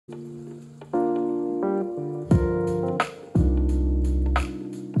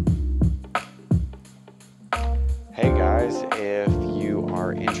guys, if you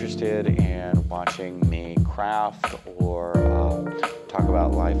are interested in watching me craft or talk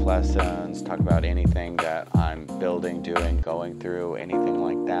about life lessons, talk about anything that I'm building, doing, going through, anything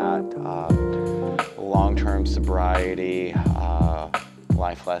like that, long-term sobriety,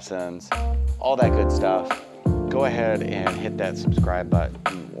 life lessons, all that good stuff, go ahead and hit that subscribe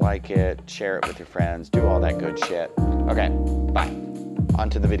button, like it, share it with your friends, do all that good shit. Okay, bye. On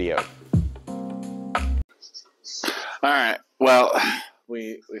to the video. All right. Well,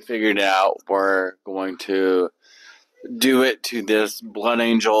 we figured out we're going to do it to this Blood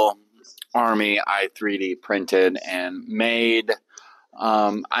Angel Army I 3D printed and made.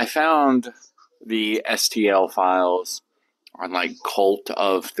 I found the STL files on like Cult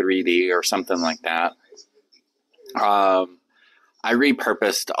of 3D or something like that. I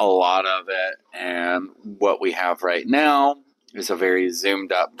repurposed a lot of it, and what we have right now is a very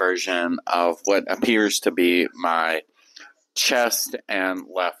zoomed up version of what appears to be my chest and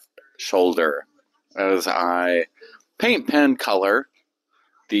left shoulder as I paint pen color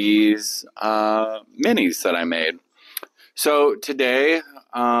these minis that I made. So today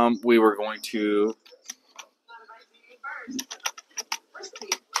we were going to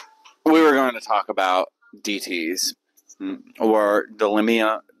talk about DTs or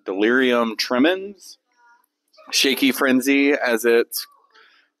delirium tremens, shaky frenzy as it's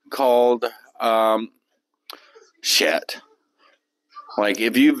called. Shit. Like,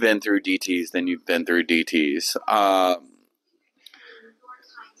 if you've been through DTs, then you've been through DTs.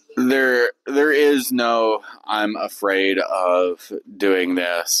 There is no, I'm afraid of doing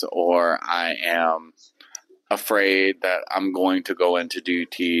this, or I am afraid that I'm going to go into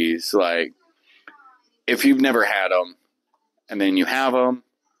DTs. Like, if you've never had them, and then you have them,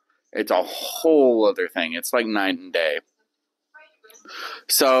 it's a whole other thing. It's like night and day.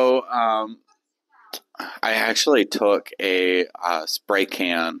 So, I actually took a spray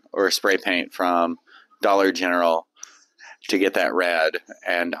can or spray paint from Dollar General to get that red,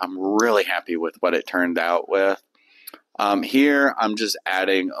 and I'm really happy with what it turned out with. Here, I'm just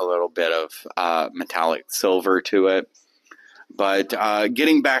adding a little bit of metallic silver to it, but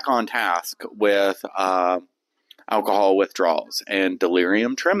getting back on task with alcohol withdrawals and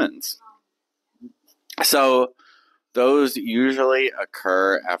delirium tremens. So, those usually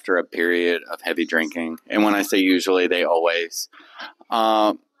occur after a period of heavy drinking. And when I say usually, they always.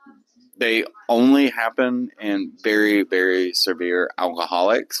 They only happen in very, very severe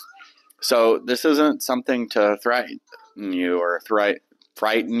alcoholics. So this isn't something to frighten you or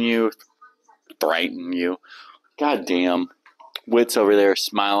frighten you. God damn. Wit's over there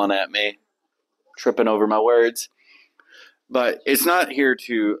smiling at me, tripping over my words. But it's not here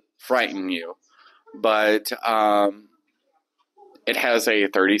to frighten you. But it has a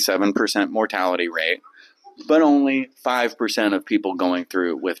 37% mortality rate, but only 5% of people going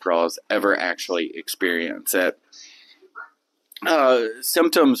through withdrawals ever actually experience it.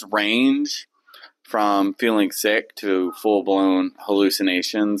 Symptoms range from feeling sick to full-blown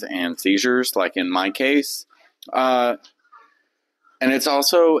hallucinations and seizures, like in my case. And it's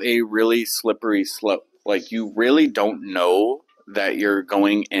also a really slippery slope. Like, you really don't know that you're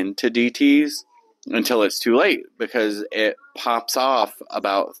going into DTs until it's too late, because it pops off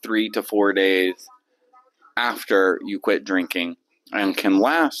about 3 to 4 days after you quit drinking and can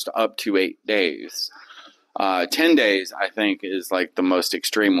last up to 8 days. 10 days, I think, is like the most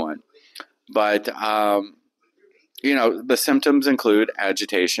extreme one. But, the symptoms include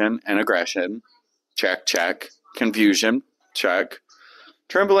agitation and aggression. Check, check. Confusion. Check.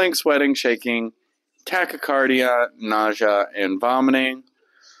 Trembling, sweating, shaking. Tachycardia, nausea, and vomiting.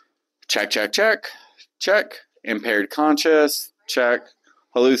 Check, check, check, check. Impaired conscious, check.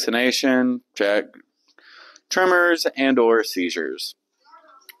 Hallucination, check. Tremors and or seizures,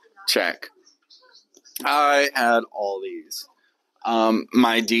 check. I had all these.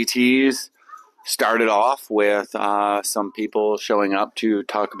 My DTs started off with some people showing up to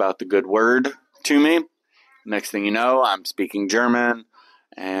talk about the good word to me. Next thing you know, I'm speaking German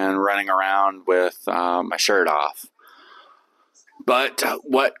and running around with my shirt off. But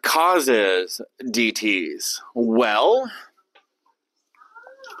what causes DTs? Well,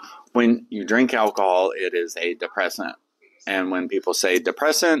 when you drink alcohol, it is a depressant. And when people say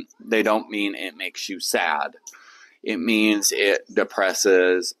depressant, they don't mean it makes you sad. It means it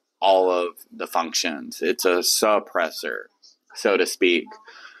depresses all of the functions. It's a suppressor, so to speak.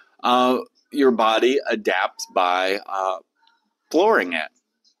 Your body adapts by flooring it,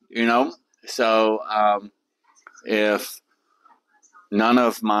 So if none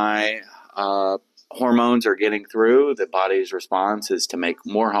of my hormones are getting through, the body's response is to make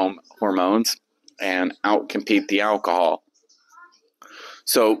more hormones. and outcompete the alcohol.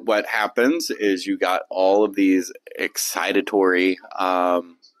 So what happens is you got all of these excitatory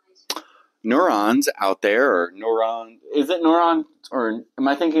neurons out there, or neuron. Is it neuron, or am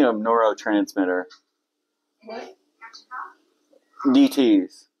I thinking of neurotransmitter? What?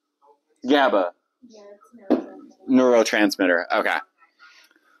 DTs. GABA. Yeah, it's Neurotransmitter. Okay.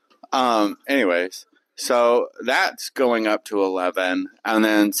 Anyways, so that's going up to 11, and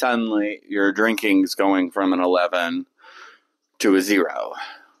then suddenly your drinking's going from an 11 to a 0.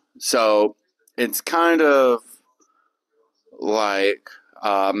 So it's kind of like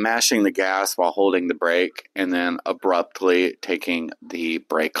mashing the gas while holding the brake, and then abruptly taking the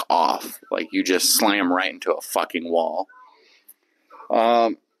brake off. Like you just slam right into a fucking wall.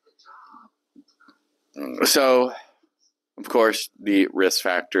 So, of course, the risk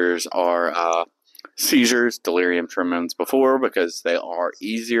factors are seizures, delirium tremens before, because they are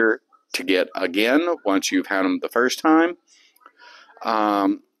easier to get again once you've had them the first time.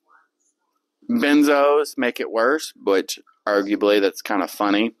 Benzos make it worse, which arguably that's kind of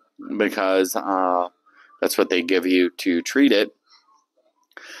funny because that's what they give you to treat it.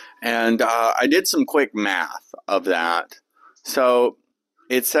 And I did some quick math of that. So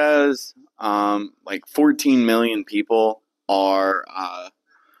it says like 14 million people are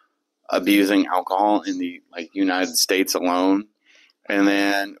abusing alcohol in the United States alone. And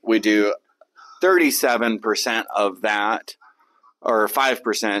then we do 37% of that, or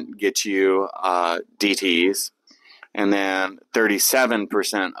 5% get you DTs. And then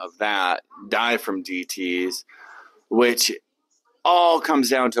 37% of that die from DTs, which all comes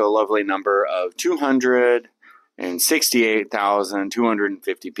down to a lovely number of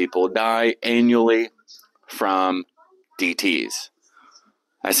 268,250 people die annually from DTs.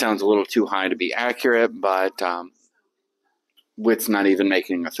 That sounds a little too high to be accurate, but Wit's not even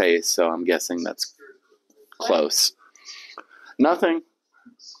making a face, so I'm guessing that's close. Nothing.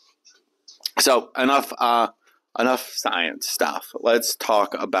 So enough science stuff. Let's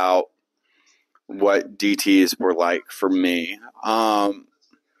talk about what DTs were like for me.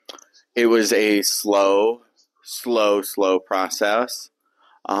 It was a slow process.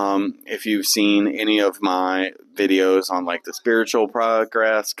 If you've seen any of my videos on the spiritual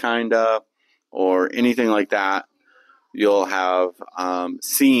progress kinda, or anything like that, you'll have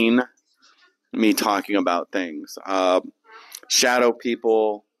seen me talking about things. Shadow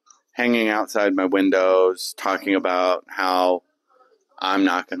people hanging outside my windows, talking about how I'm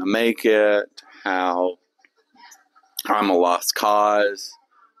not going to make it, how I'm a lost cause,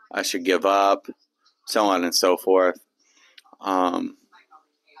 I should give up, so on and so forth.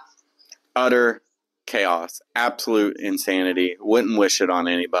 Utter chaos, absolute insanity. Wouldn't wish it on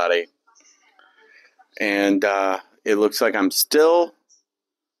anybody. And it looks like I'm still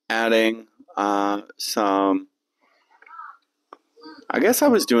adding some. I guess I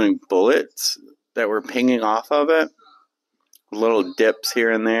was doing bullets that were pinging off of it. Little dips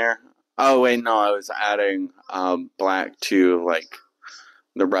here and there. Oh, wait, no, I was adding black to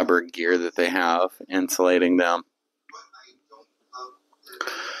the rubber gear that they have, insulating them.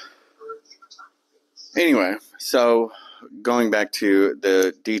 Anyway, so going back to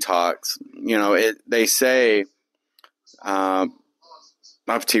the detox, they say up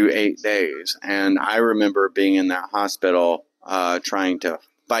to 8 days. And I remember being in that hospital trying to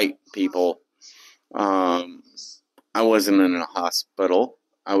fight people. I wasn't in a hospital.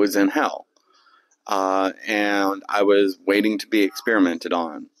 I was in hell. And I was waiting to be experimented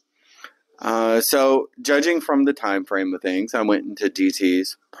on. So judging from the time frame of things, I went into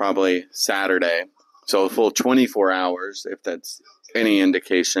DTs probably Saturday. So a full 24 hours, if that's any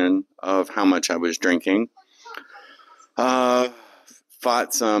indication of how much I was drinking. Fought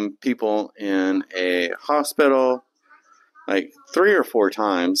some people in a hospital 3 or 4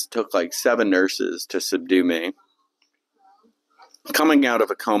 times. Took 7 nurses to subdue me. Coming out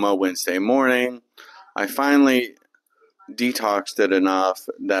of a coma Wednesday morning, I finally detoxed it enough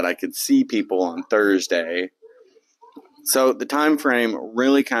that I could see people on Thursday. So the time frame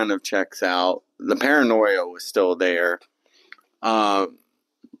really kind of checks out. The paranoia was still there. And,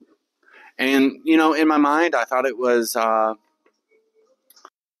 in my mind, I thought it was, it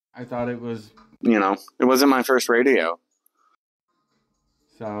wasn't my first radio.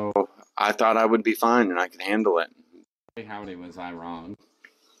 So I thought I would be fine and I could handle it. Howdy, was I wrong?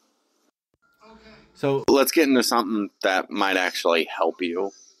 So let's get into something that might actually help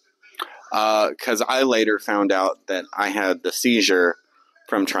you. Because I later found out that I had the seizure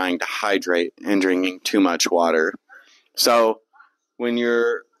from trying to hydrate and drinking too much water. So when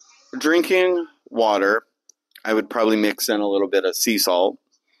you're drinking water, I would probably mix in a little bit of sea salt.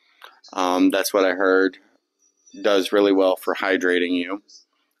 That's what I heard does really well for hydrating you.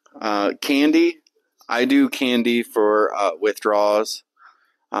 Candy. I do candy for withdrawals.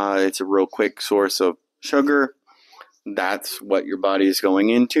 It's a real quick source of sugar. That's what your body is going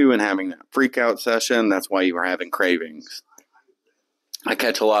into and having that freak out session. That's why you are having cravings. I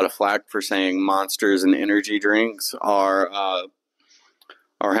catch a lot of flack for saying monsters and energy drinks are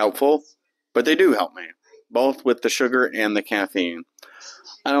helpful, but they do help me, both with the sugar and the caffeine.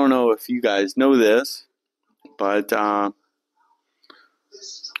 I don't know if you guys know this, but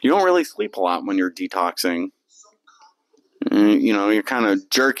you don't really sleep a lot when you're detoxing. You know, you're kind of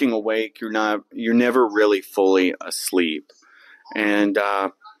jerking awake. You're never really fully asleep. And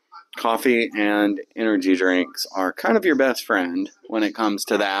coffee and energy drinks are kind of your best friend when it comes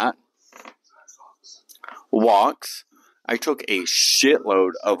to that. Walks. I took a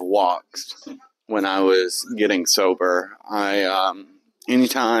shitload of walks when I was getting sober.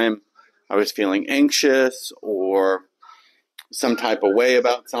 Anytime I was feeling anxious or some type of way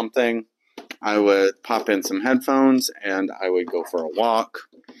about something, I would pop in some headphones and I would go for a walk.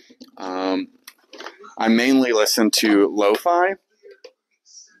 I mainly listen to lo-fi,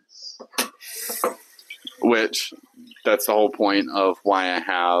 which that's the whole point of why I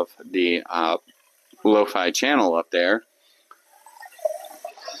have the lo-fi channel up there.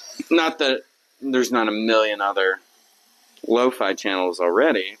 Not that there's not a million other lo-fi channels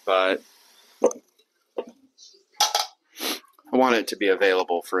already, but I want it to be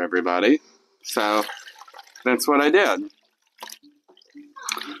available for everybody. So that's what I did.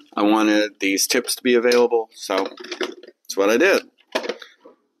 I wanted these tips to be available, so that's what I did.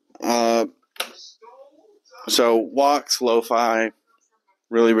 So walks, lo-fi,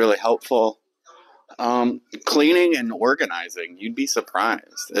 really, really helpful. Cleaning and organizing, you'd be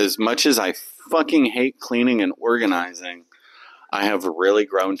surprised. As much as I fucking hate cleaning and organizing, I have really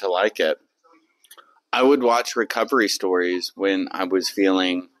grown to like it. I would watch recovery stories when I was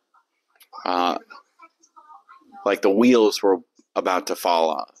feeling like the wheels were about to fall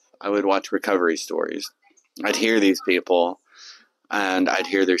off. I would watch recovery stories. I'd hear these people and I'd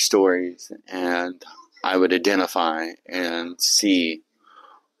hear their stories and I would identify and see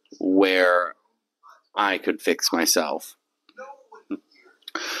where I could fix myself.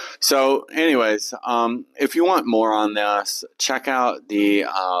 So anyways, if you want more on this, check out the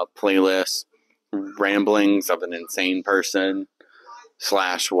playlist Ramblings of an Insane Person /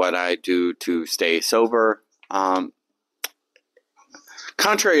 What I Do to Stay Sober.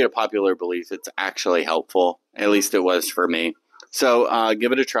 Contrary to popular belief, it's actually helpful. At least it was for me. So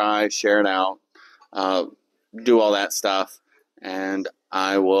give it a try, share it out, do all that stuff, and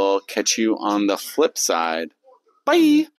I will catch you on the flip side. Bye!